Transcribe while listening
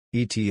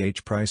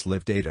ETH price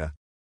live data.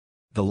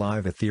 The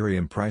live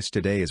Ethereum price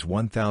today is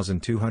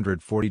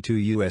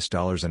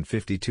 $1,242 and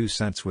 52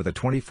 cents with a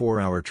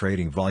 24-hour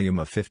trading volume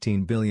of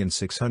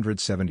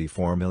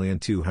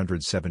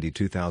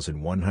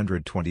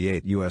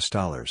 15,674,272,128 US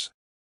dollars.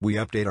 We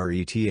update our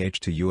ETH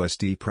to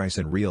USD price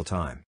in real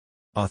time.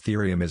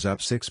 Ethereum is up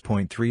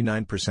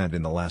 6.39%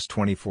 in the last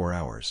 24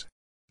 hours.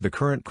 The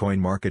current coin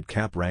market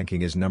cap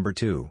ranking is number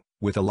 2,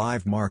 with a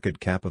live market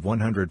cap of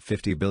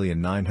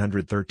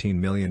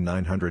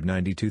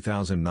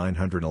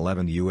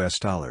 $150,913,992,911 US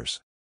dollars.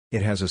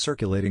 It has a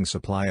circulating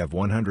supply of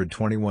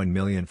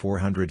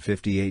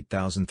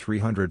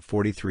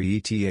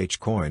 121,458,343 ETH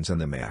coins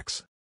and the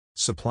max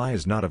supply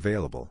is not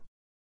available.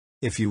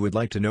 If you would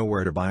like to know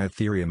where to buy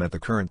Ethereum at the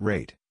current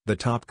rate, the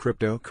top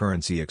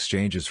cryptocurrency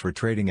exchanges for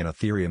trading in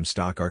Ethereum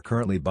stock are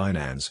currently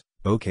Binance,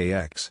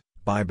 OKX,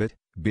 Bybit,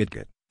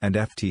 Bitget, and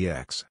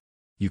FTX.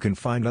 You can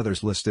find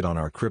others listed on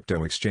our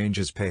crypto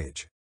exchanges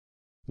page.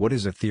 What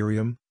is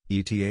Ethereum,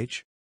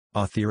 ETH?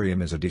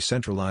 Ethereum is a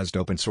decentralized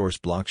open-source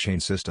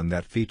blockchain system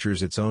that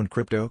features its own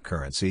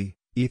cryptocurrency,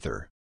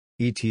 Ether.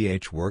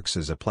 ETH works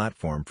as a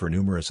platform for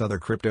numerous other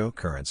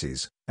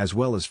cryptocurrencies, as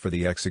well as for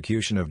the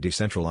execution of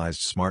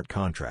decentralized smart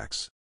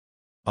contracts.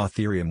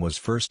 Ethereum was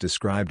first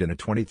described in a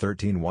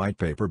 2013 white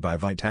paper by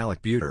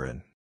Vitalik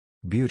Buterin.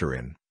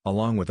 Buterin,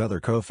 along with other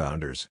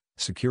co-founders,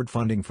 secured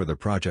funding for the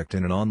project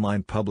in an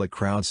online public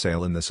crowd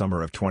sale in the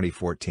summer of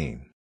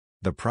 2014.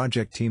 The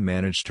project team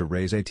managed to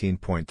raise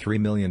 $18.3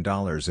 million in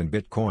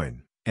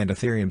Bitcoin, and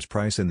Ethereum's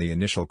price in the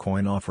initial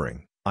coin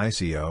offering,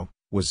 ICO,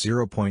 was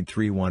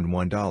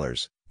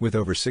 $0.311, with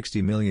over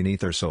 60 million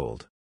Ether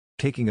sold.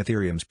 Taking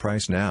Ethereum's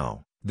price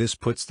now, this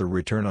puts the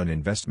return on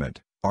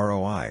investment,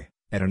 ROI,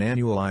 at an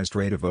annualized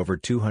rate of over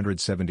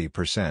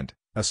 270%,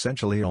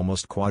 essentially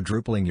almost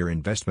quadrupling your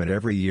investment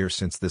every year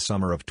since the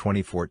summer of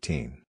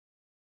 2014.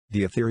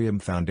 The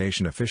Ethereum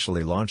Foundation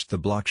officially launched the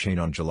blockchain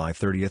on July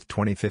 30,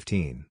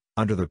 2015,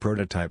 under the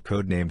prototype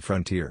codenamed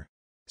Frontier.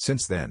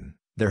 Since then,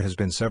 there has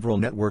been several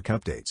network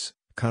updates: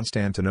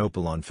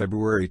 Constantinople on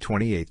February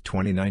 28,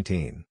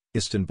 2019,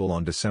 Istanbul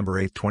on December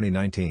 8,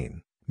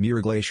 2019,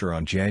 Muir Glacier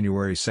on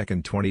January 2,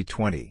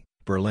 2020,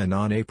 Berlin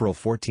on April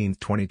 14,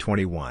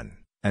 2021,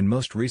 and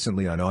most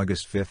recently on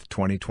August 5,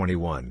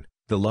 2021,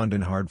 the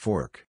London hard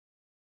fork.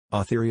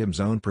 Ethereum's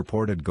own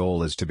purported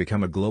goal is to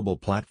become a global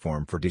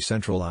platform for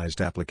decentralized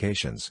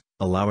applications,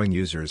 allowing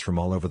users from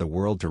all over the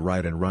world to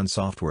write and run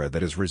software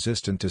that is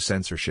resistant to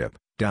censorship,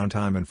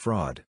 downtime and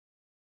fraud.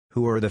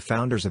 Who are the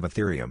founders of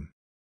Ethereum?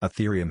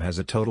 Ethereum has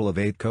a total of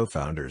 8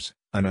 co-founders,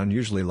 an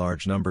unusually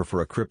large number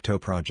for a crypto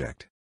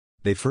project.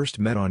 They first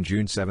met on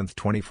June 7,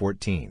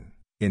 2014,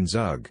 in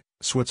Zug,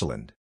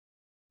 Switzerland.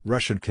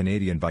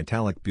 Russian-Canadian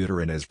Vitalik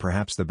Buterin is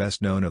perhaps the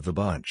best known of the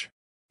bunch.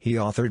 He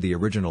authored the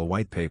original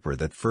white paper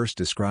that first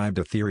described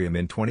Ethereum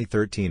in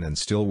 2013 and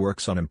still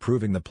works on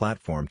improving the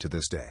platform to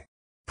this day.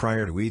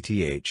 Prior to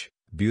ETH,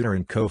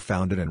 Buterin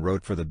co-founded and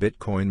wrote for the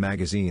Bitcoin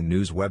Magazine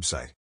news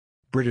website.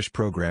 British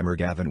programmer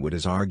Gavin Wood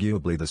is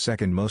arguably the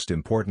second most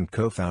important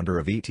co-founder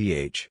of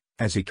ETH,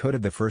 as he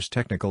coded the first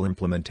technical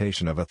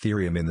implementation of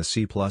Ethereum in the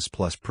C++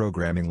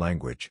 programming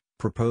language,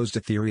 proposed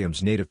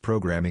Ethereum's native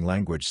programming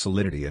language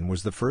Solidity, and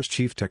was the first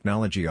chief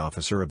technology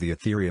officer of the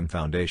Ethereum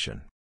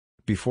Foundation.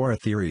 Before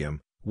Ethereum,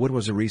 Wood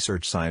was a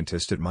research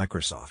scientist at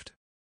Microsoft.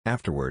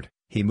 Afterward,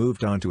 he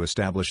moved on to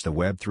establish the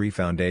Web3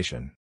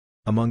 Foundation.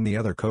 Among the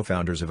other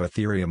co-founders of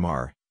Ethereum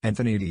are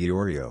Anthony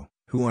D'Iorio,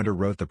 who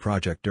underwrote the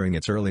project during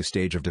its early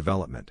stage of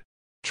development;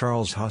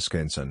 Charles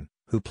Hoskinson,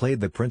 who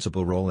played the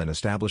principal role in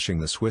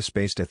establishing the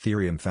Swiss-based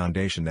Ethereum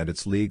Foundation and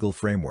its legal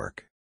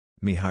framework;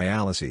 Mihai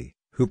Alesi,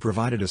 who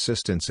provided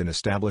assistance in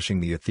establishing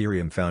the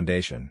Ethereum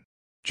Foundation;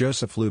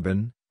 Joseph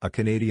Lubin, a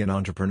Canadian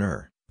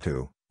entrepreneur,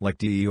 who, like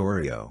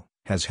D'Iorio,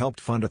 has helped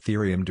fund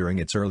Ethereum during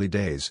its early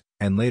days,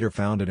 and later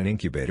founded an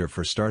incubator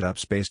for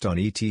startups based on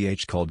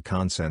ETH called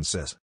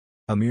Consensus;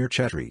 Amir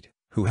Chetrit,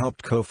 who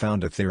helped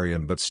co-found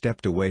Ethereum but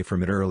stepped away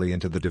from it early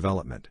into the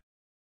development.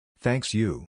 Thanks you.